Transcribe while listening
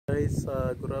Guys,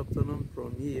 good afternoon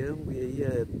from here. We are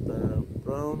here at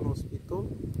Braun Hospital.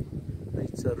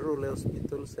 It's a rural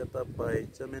hospital set up by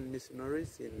German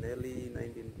missionaries in early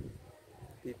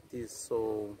 1950s.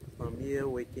 So I'm here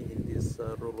working in this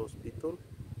rural hospital.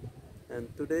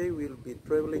 And today we'll be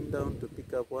traveling down to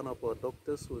pick up one of our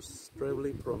doctors who's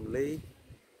traveling from Leh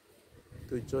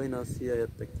to join us here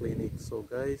at the clinic. So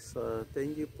guys,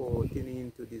 thank you for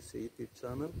tuning into this YouTube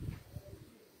channel.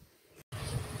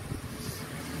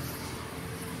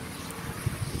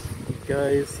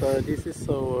 Guys, this is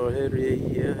our area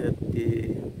here at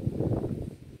the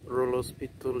rural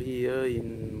hospital here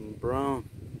in Braun,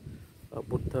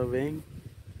 Butaweng.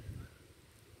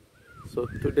 So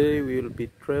today we will be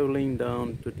traveling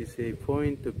down to DCA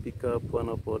point to pick up one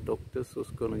of our doctors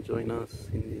who's going to join us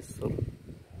in this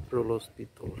rural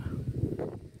hospital.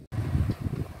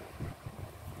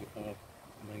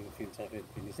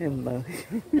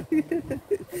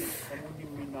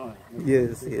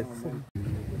 Yes, yes.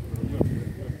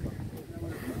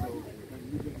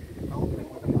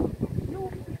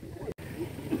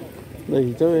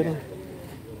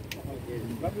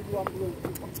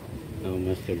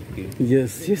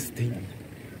 Yes, yes, thank you.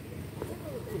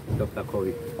 Dr.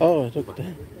 Corey. Oh,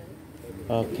 doctor.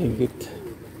 Okay, good.